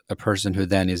course, a person who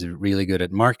then is really good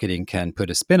at marketing can put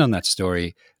a spin on that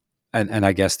story. And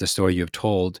I guess the story you've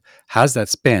told has that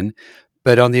spin.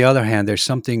 But on the other hand, there's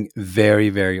something very,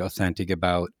 very authentic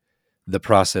about the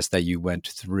process that you went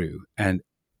through. And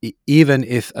even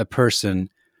if a person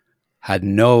had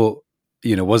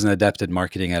wasn't adept at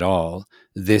marketing at all,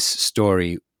 this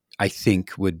story, I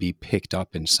think, would be picked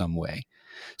up in some way.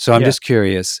 So I'm just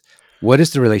curious, what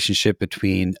is the relationship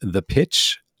between the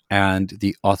pitch and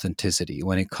the authenticity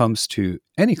when it comes to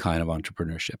any kind of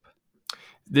entrepreneurship?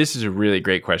 This is a really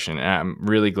great question. And I'm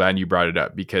really glad you brought it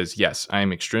up because, yes, I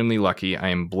am extremely lucky. I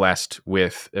am blessed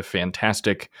with a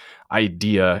fantastic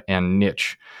idea and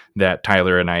niche that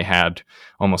Tyler and I had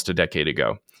almost a decade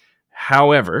ago.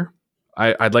 However,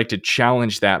 I'd like to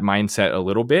challenge that mindset a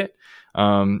little bit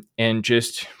and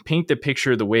just paint the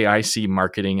picture the way I see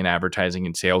marketing and advertising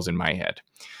and sales in my head.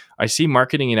 I see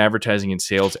marketing and advertising and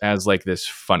sales as like this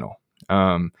funnel.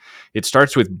 It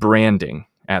starts with branding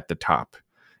at the top.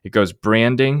 It goes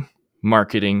branding,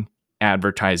 marketing,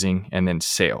 advertising, and then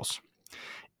sales.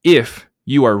 If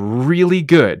you are really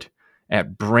good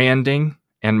at branding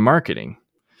and marketing,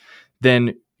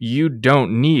 then you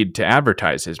don't need to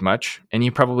advertise as much, and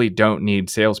you probably don't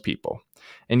need salespeople.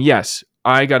 And yes,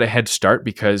 I got a head start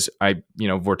because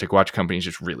Vortic Watch Company is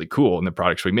just really cool, and the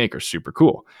products we make are super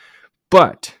cool.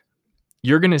 But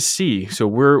you're going to see, so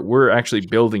we're actually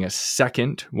building a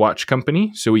second watch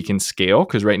company so we can scale,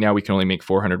 because right now we can only make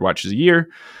 400 watches a year.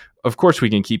 Of course, we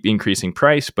can keep increasing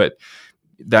price, but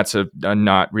that's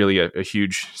not really a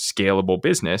huge scalable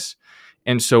business.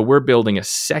 And so we're building a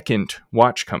second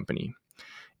watch company,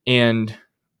 and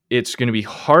it's going to be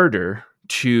harder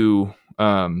to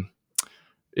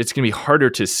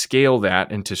scale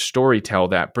that and to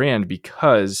storytell that brand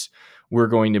because we're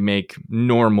going to make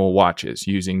normal watches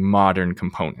using modern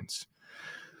components.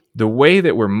 The way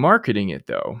that we're marketing it,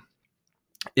 though,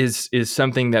 is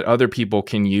something that other people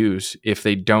can use if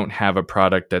they don't have a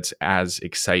product that's as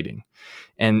exciting.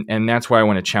 And that's why I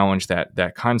want to challenge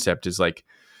that concept is like,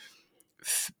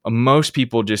 most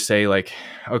people just say like,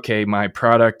 okay, my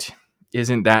product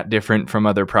isn't that different from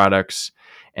other products.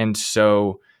 And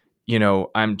so,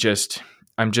 I'm just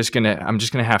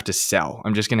gonna have to sell.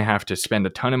 I'm just gonna have to spend a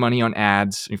ton of money on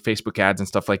ads, Facebook ads and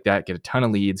stuff like that, get a ton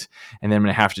of leads, and then I'm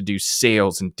gonna have to do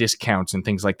sales and discounts and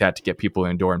things like that to get people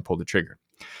in the door and pull the trigger.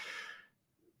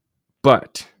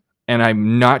 But, and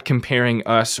I'm not comparing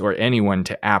us or anyone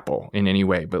to Apple in any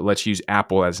way, but let's use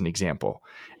Apple as an example.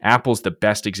 Apple's the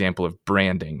best example of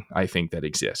branding, I think, that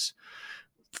exists.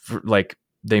 Like,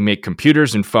 they make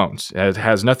computers and phones. It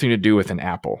has nothing to do with an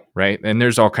Apple, right? And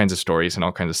there's all kinds of stories and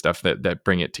all kinds of stuff that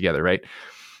bring it together, right?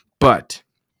 But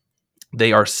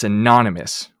they are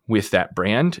synonymous with that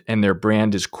brand, and their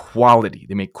brand is quality.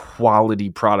 They make quality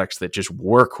products that just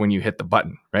work when you hit the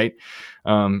button, right?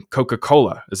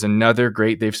 Coca-Cola is another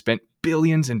great. They've spent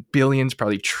billions and billions,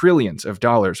 probably trillions of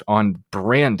dollars on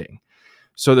branding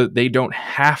so that they don't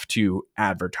have to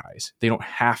advertise. They don't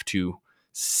have to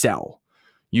sell.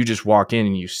 You just walk in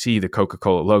and you see the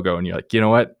Coca-Cola logo and you're like, you know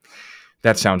what?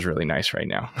 That sounds really nice right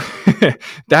now.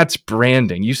 That's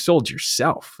branding. You sold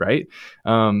yourself, right?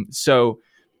 So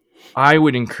I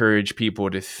would encourage people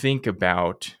to think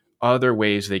about other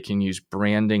ways they can use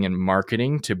branding and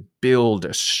marketing to build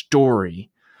a story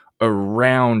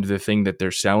around the thing that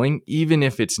they're selling, even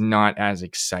if it's not as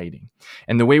exciting.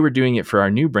 And the way we're doing it for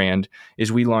our new brand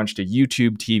is we launched a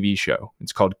YouTube TV show.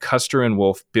 It's called Custer and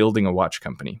Wolf Building a Watch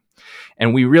Company.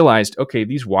 And we realized, okay,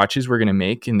 these watches we're going to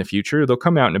make in the future, they'll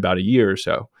come out in about a year or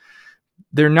so.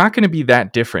 They're not going to be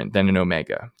that different than an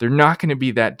Omega. They're not going to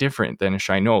be that different than a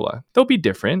Shinola. They'll be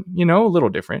different, a little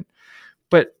different,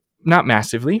 but not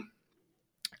massively.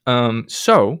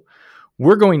 So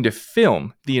we're going to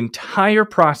film the entire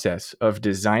process of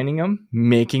designing them,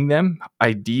 making them,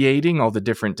 ideating all the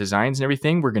different designs and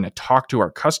everything. We're going to talk to our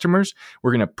customers.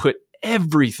 We're going to put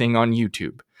everything on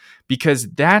YouTube, because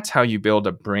that's how you build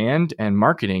a brand and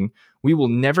marketing. We will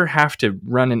never have to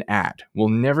run an ad. We'll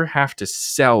never have to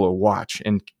sell a watch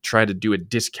and try to do a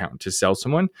discount to sell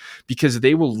someone, because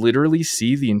they will literally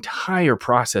see the entire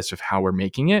process of how we're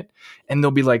making it. And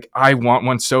they'll be like, I want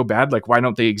one so bad. Like, why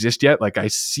don't they exist yet? Like, I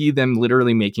see them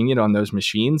literally making it on those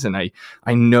machines, and I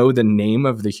know the name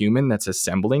of the human that's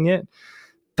assembling it.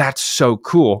 That's so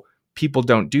cool. People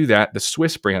don't do that. The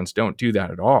Swiss brands don't do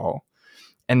that at all.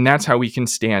 And that's how we can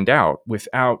stand out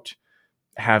without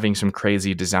having some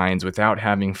crazy designs, without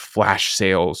having flash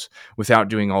sales, without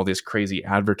doing all this crazy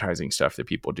advertising stuff that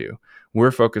people do.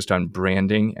 We're focused on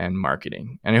branding and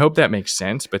marketing. And I hope that makes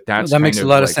sense, but that makes a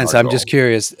lot of sense. I'm just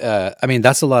curious.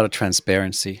 That's a lot of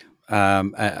transparency.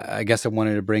 I guess I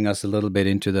wanted to bring us a little bit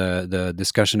into the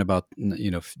discussion about,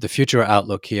 the future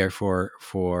outlook here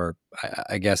for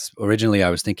I guess originally I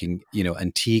was thinking,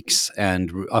 antiques and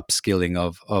upskilling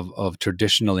of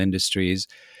traditional industries.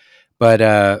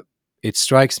 But it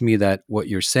strikes me that what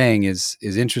you're saying is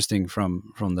interesting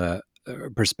from the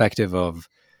perspective of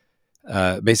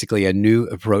basically a new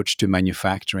approach to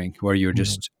manufacturing, where you're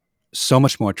just so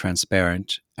much more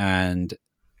transparent. And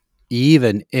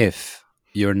even if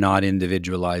you're not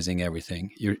individualizing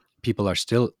everything, people are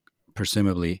still,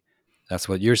 presumably, that's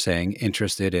what you're saying,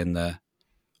 interested in the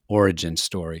origin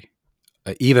story,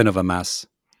 even of a mass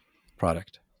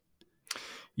product.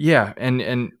 Yeah,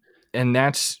 and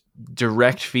that's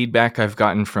direct feedback I've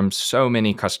gotten from so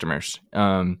many customers.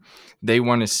 They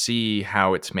want to see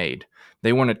how it's made.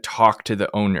 They want to talk to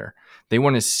the owner. They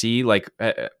want to see, like,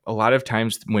 a lot of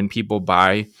times when people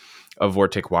buy a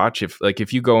Vortic watch,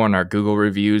 if you go on our Google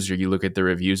reviews or you look at the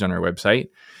reviews on our website,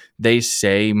 they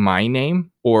say my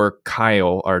name or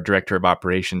Kyle, our director of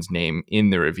operations, name in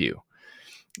the review.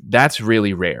 That's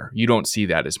really rare. You don't see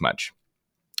that as much,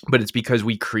 but it's because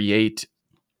we create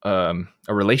a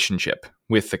relationship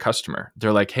with the customer.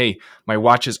 They're like, hey, my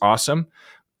watch is awesome.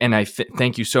 And I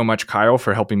thank you so much, Kyle,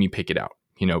 for helping me pick it out,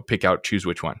 choose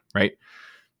which one, right?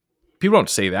 People don't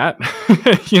say that.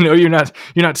 You're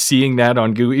not seeing that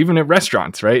on Google, even at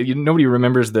restaurants, right? Nobody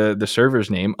remembers the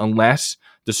server's name unless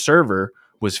the server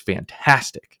was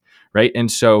fantastic, right?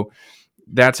 And so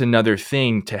that's another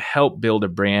thing to help build a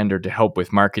brand or to help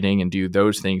with marketing and do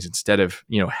those things instead of,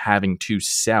 having to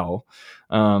sell.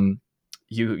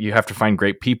 You have to find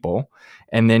great people,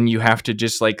 and then you have to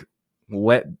just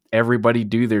let everybody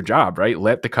do their job, right?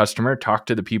 Let the customer talk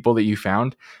to the people that you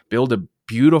found, build a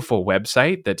beautiful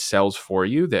website that sells for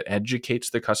you, that educates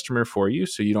the customer for you,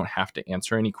 so you don't have to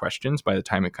answer any questions by the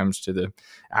time it comes to the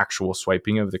actual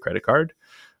swiping of the credit card.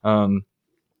 And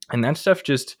that stuff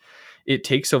it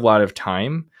takes a lot of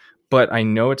time, but I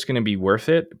know it's going to be worth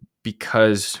it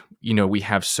because, we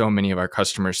have so many of our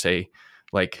customers say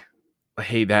like,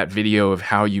 hey, that video of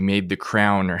how you made the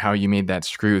crown or how you made that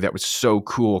screw, that was so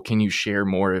cool. Can you share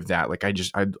more of that? Like,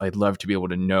 I'd love to be able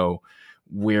to know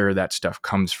where that stuff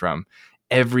comes from.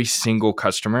 Every single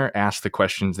customer asks the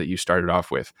questions that you started off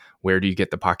with. Where do you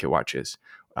get the pocket watches?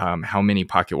 How many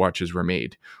pocket watches were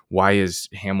made? Why is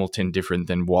Hamilton different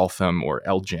than Waltham or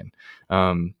Elgin?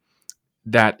 Part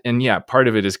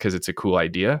of it is because it's a cool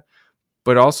idea,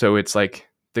 but also it's like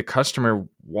the customer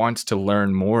wants to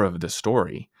learn more of the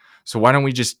story. So why don't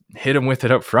we just hit them with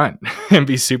it up front and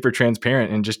be super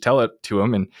transparent and just tell it to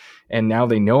them? And now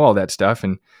they know all that stuff.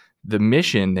 And the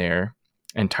mission there,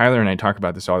 and Tyler and I talk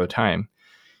about this all the time,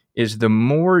 is the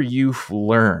more you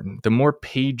learn, the more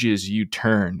pages you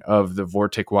turn of the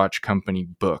Vortic Watch Company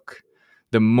book,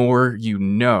 the more you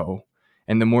know,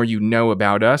 and the more you know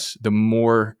about us, the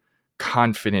more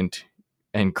confident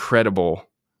and credible,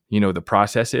 the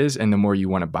process is, and the more you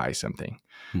want to buy something.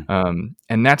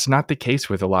 And that's not the case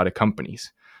with a lot of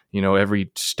companies.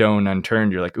 Every stone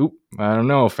unturned, you're like, oop, I don't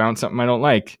know, found something I don't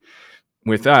like.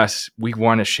 With us, we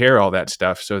want to share all that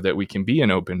stuff so that we can be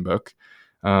an open book,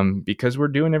 because we're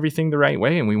doing everything the right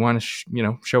way and we want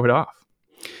to, show it off.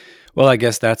 Well, I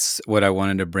guess that's what I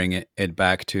wanted to bring it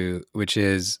back to, which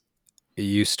is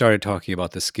you started talking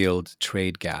about the skilled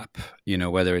trade gap,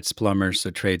 whether it's plumbers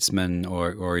or tradesmen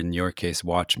or in your case,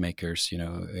 watchmakers,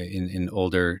 in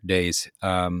older days.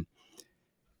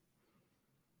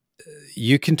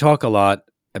 You can talk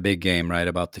a big game, right,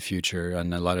 about the future.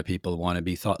 And a lot of people want to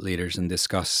be thought leaders and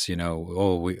discuss,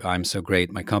 I'm so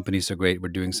great. My company's so great. We're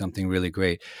doing something really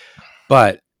great.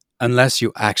 But unless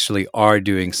you actually are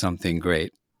doing something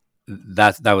great,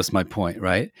 that was my point,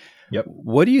 right? Yep.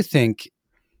 What do you think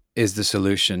is the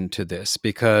solution to this?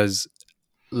 Because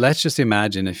let's just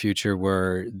imagine a future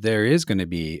where there is going to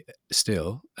be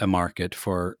still a market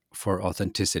for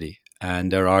authenticity.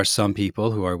 And there are some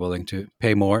people who are willing to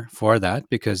pay more for that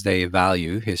because they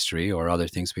value history or other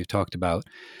things we've talked about.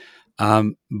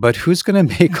 But who's going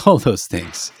to make all those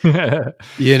things?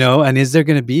 And is there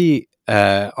going to be,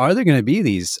 are there going to be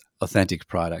these authentic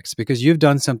products? Because you've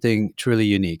done something truly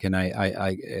unique, and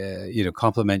I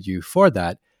compliment you for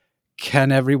that.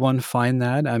 Can everyone find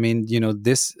that? I mean,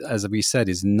 this, as we said,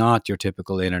 is not your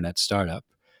typical internet startup,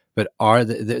 but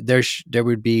there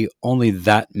would be only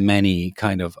that many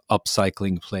kind of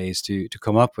upcycling plays to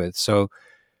come up with. So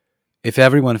if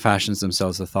everyone fashions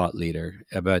themselves a thought leader,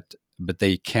 but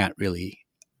they can't really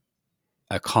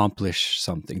accomplish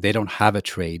something, they don't have a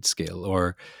trade skill,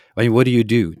 or what do?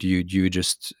 Do you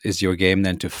just, is your game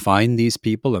then to find these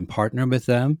people and partner with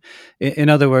them? In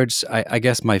other words, I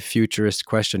guess my futurist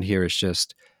question here is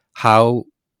just, how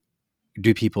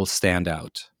do people stand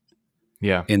out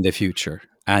in the future?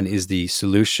 And is the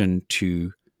solution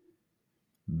to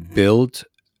build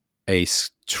a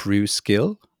true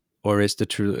skill, or is the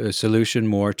true solution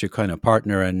more to kind of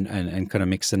partner and kind of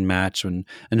mix and match and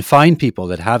find people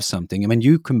that have something? I mean,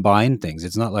 you combine things.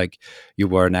 It's not like you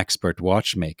were an expert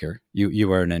watchmaker. You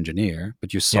were an engineer,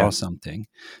 but you saw something.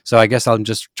 So I guess I'm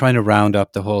just trying to round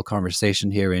up the whole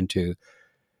conversation here into,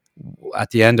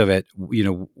 at the end of it,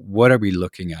 what are we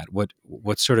looking at?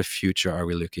 What sort of future are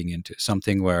we looking into?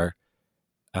 Something where,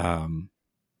 and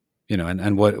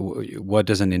what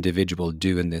does an individual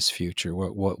do in this future?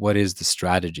 What is the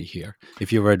strategy here?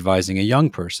 If you were advising a young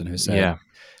person who said,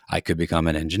 I could become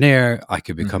an engineer, I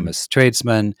could become a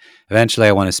tradesman, eventually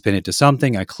I want to spin it to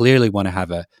something, I clearly want to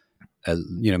have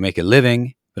make a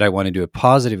living, but I want to do a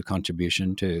positive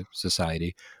contribution to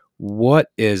society. What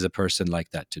is a person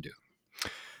like that to do?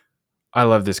 I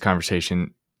love this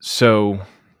conversation. So,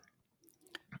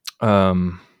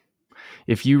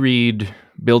 if you read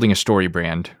Building a Story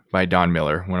Brand by Don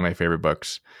Miller, one of my favorite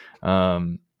books,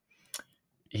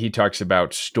 he talks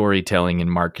about storytelling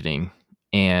and marketing,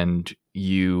 and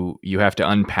you have to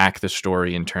unpack the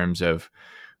story in terms of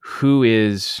who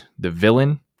is the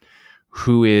villain,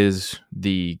 who is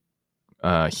the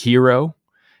hero,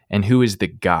 and who is the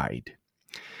guide.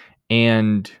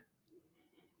 And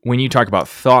when you talk about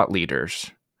thought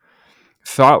leaders,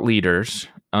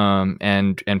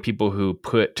 and people who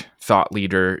put thought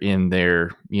leader in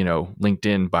their,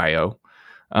 LinkedIn bio,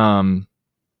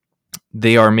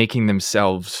 they are making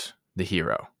themselves the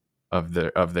hero of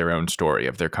their own story,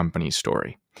 of their company's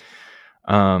story.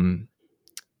 And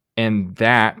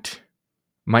that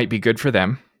might be good for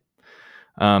them,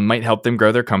 might help them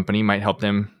grow their company, might help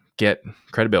them get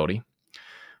credibility,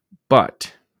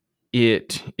 but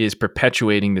it is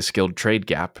perpetuating the skilled trade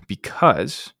gap,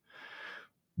 because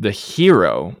the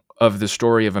hero of the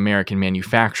story of American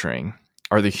manufacturing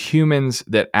are the humans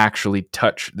that actually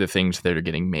touch the things that are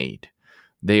getting made.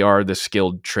 They are the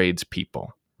skilled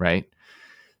tradespeople, right?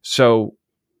 So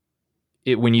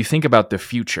when you think about the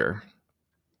future,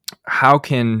 how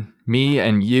can me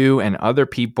and you and other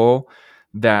people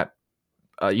that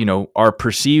are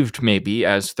perceived maybe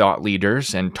as thought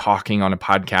leaders and talking on a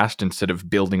podcast instead of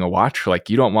building a watch,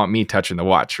 like you don't want me touching the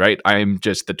watch, right? I'm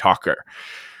just the talker.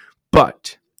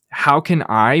 But how can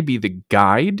I be the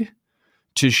guide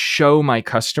to show my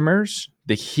customers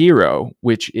the hero,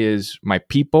 which is my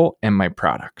people and my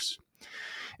products,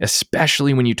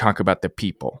 especially when you talk about the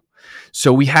people?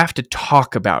 So we have to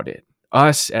talk about it.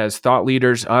 Us as thought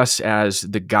leaders, us as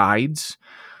the guides,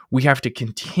 we have to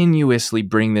continuously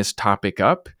bring this topic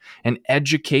up and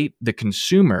educate the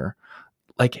consumer.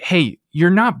 Like, hey, you're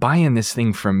not buying this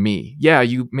thing from me. Yeah,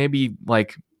 you maybe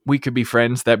like we could be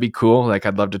friends. That'd be cool. Like,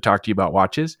 I'd love to talk to you about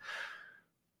watches,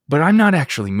 but I'm not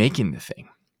actually making the thing.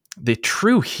 The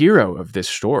true hero of this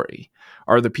story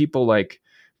are the people like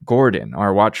Gordon,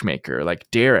 our watchmaker, like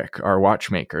Derek, our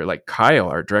watchmaker, like Kyle,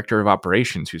 our director of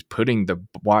operations, who's putting the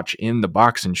watch in the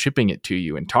box and shipping it to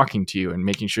you and talking to you and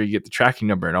making sure you get the tracking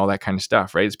number and all that kind of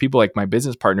stuff, right? It's people like my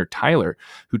business partner, Tyler,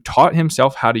 who taught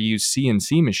himself how to use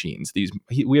CNC machines.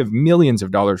 We have millions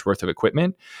of dollars worth of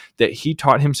equipment that he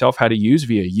taught himself how to use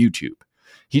via YouTube.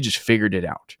 He just figured it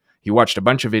out. He watched a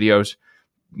bunch of videos.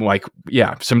 Like,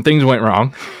 yeah, some things went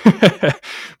wrong,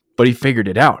 but he figured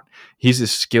it out. He's a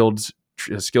skilled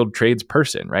trades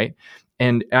person, right?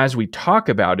 And as we talk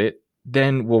about it,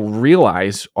 then we'll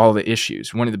realize all the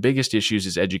issues. One of the biggest issues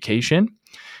is education.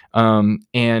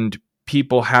 And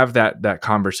people have that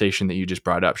conversation that you just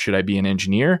brought up. Should I be an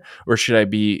engineer or should I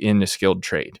be in a skilled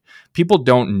trade? People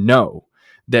don't know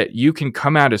that you can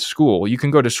come out of school, you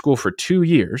can go to school for 2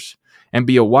 years and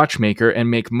be a watchmaker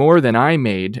and make more than I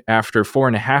made after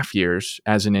 4.5 years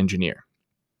as an engineer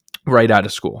right out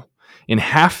of school. In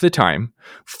half the time,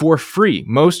 for free.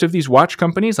 Most of these watch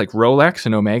companies like Rolex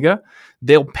and Omega,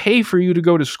 they'll pay for you to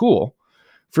go to school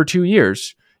for 2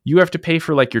 years. You have to pay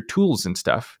for like your tools and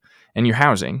stuff and your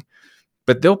housing,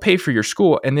 but they'll pay for your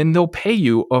school and then they'll pay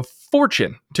you a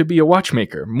fortune to be a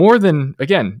watchmaker. More than,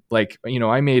 again, like,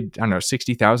 I made, I don't know,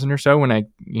 60,000 or so when I,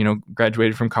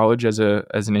 graduated from college as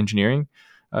an engineering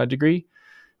degree.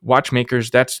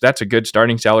 Watchmakers, that's a good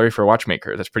starting salary for a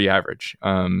watchmaker. That's pretty average.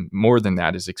 More than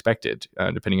that is expected,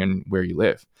 depending on where you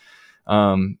live.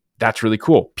 That's really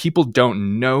cool. People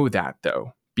don't know that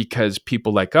though, because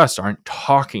people like us aren't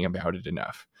talking about it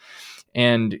enough.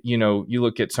 And, you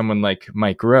look at someone like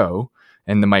Mike Rowe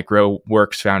and the Mike Rowe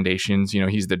Works Foundations,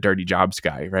 he's the dirty jobs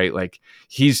guy, right? Like,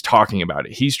 he's talking about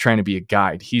it. He's trying to be a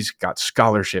guide. He's got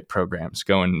scholarship programs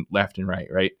going left and right,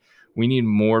 right? We need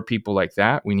more people like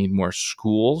that. We need more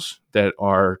schools that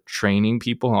are training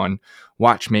people on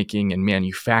watchmaking and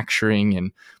manufacturing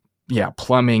and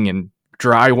plumbing and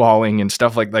drywalling and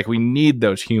stuff like we need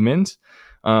those humans.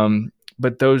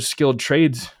 But those skilled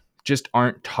trades just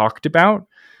aren't talked about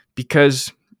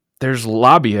because there's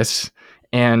lobbyists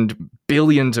and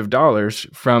billions of dollars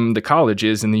from the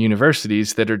colleges and the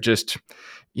universities that are just,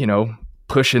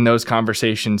 pushing those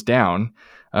conversations down.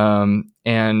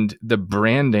 And the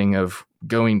branding of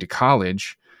going to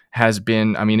college has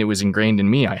been, it was ingrained in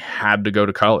me. I had to go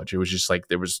to college. It was just like,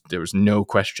 there was no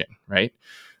question, right?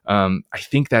 I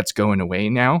think that's going away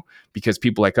now because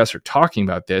people like us are talking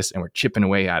about this and we're chipping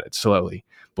away at it slowly,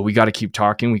 but we got to keep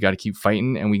talking. We got to keep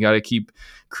fighting and we got to keep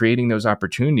creating those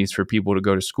opportunities for people to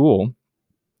go to school,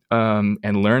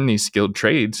 and learn these skilled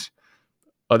trades.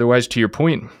 Otherwise, to your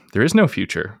point, there is no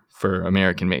future for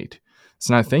American made. It's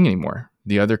not a thing anymore.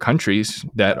 The other countries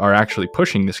that are actually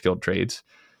pushing the skilled trades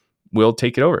will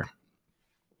take it over.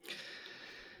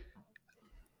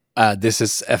 This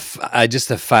is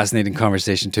just a fascinating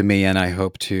conversation to me, and I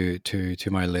hope to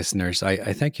my listeners.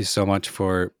 I thank you so much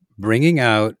for bringing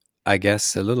out, I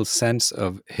guess, a little sense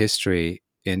of history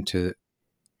into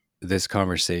this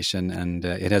conversation, and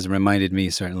it has reminded me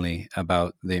certainly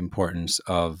about the importance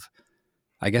of,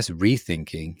 I guess,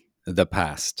 rethinking the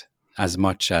past as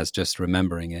much as just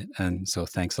remembering it. And so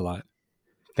thanks a lot.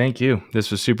 Thank you. This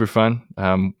was super fun.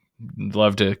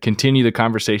 Love to continue the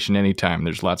conversation anytime.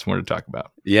 There's lots more to talk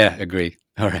about. Yeah, agree.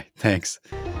 All right. Thanks.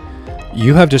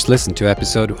 You have just listened to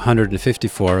episode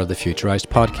 154 of the Futurized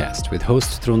podcast with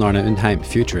host Trond Arne Undheim,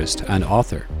 futurist and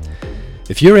author.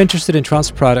 If you're interested in trans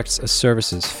products as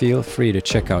services, feel free to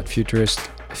check out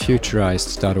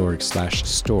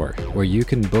futurized.org/store, where you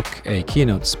can book a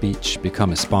keynote speech,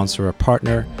 become a sponsor or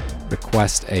partner,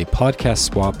 request a podcast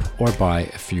swap, or buy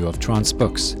a few of Tron's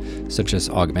books, such as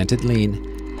Augmented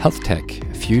Lean, Health Tech,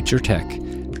 Future Tech,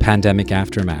 Pandemic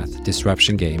Aftermath,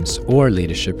 Disruption Games, or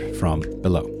Leadership from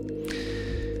Below.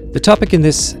 The topic in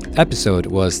this episode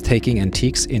was taking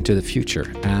antiques into the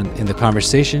future, and in the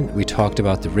conversation we talked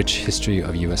about the rich history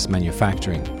of US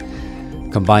manufacturing,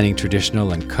 combining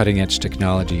traditional and cutting-edge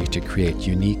technology to create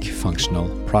unique, functional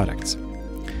products.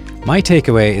 My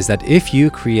takeaway is that if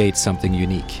you create something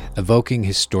unique, evoking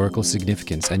historical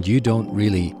significance, and you don't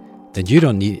really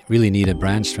need a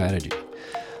brand strategy.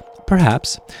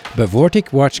 Perhaps, but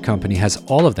Vortic Watch Company has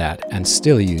all of that and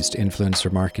still used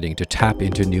influencer marketing to tap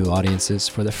into new audiences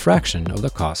for the fraction of the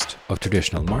cost of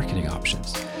traditional marketing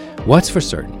options. What's for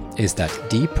certain is that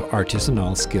deep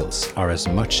artisanal skills are as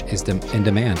much in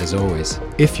demand as always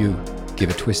if you give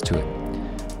a twist to it.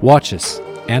 Watches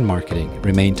and marketing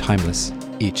remain timeless,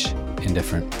 each in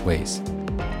different ways.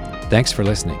 Thanks for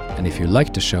listening, and if you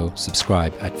liked the show,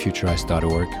 subscribe at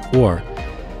futurize.org or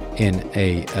in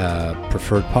a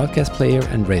preferred podcast player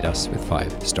and rate us with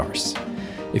 5 stars.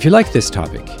 If you like this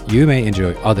topic, you may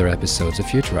enjoy other episodes of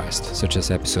Futurized, such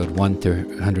as episode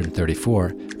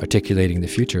 134, Articulating the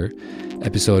Future,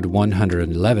 episode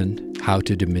 111, How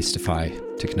to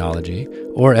Demystify Technology,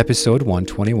 or episode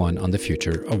 121 on the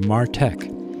future of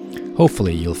MarTech.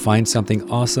 Hopefully you'll find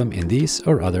something awesome in these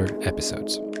or other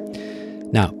episodes.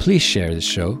 Now, please share this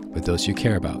show with those you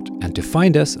care about. And to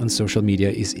find us on social media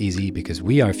is easy because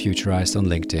we are Futurized on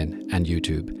LinkedIn and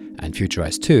YouTube, and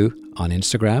Futurized 2 on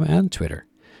Instagram and Twitter.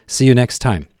 See you next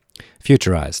time.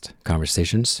 Futurized,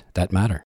 conversations that matter.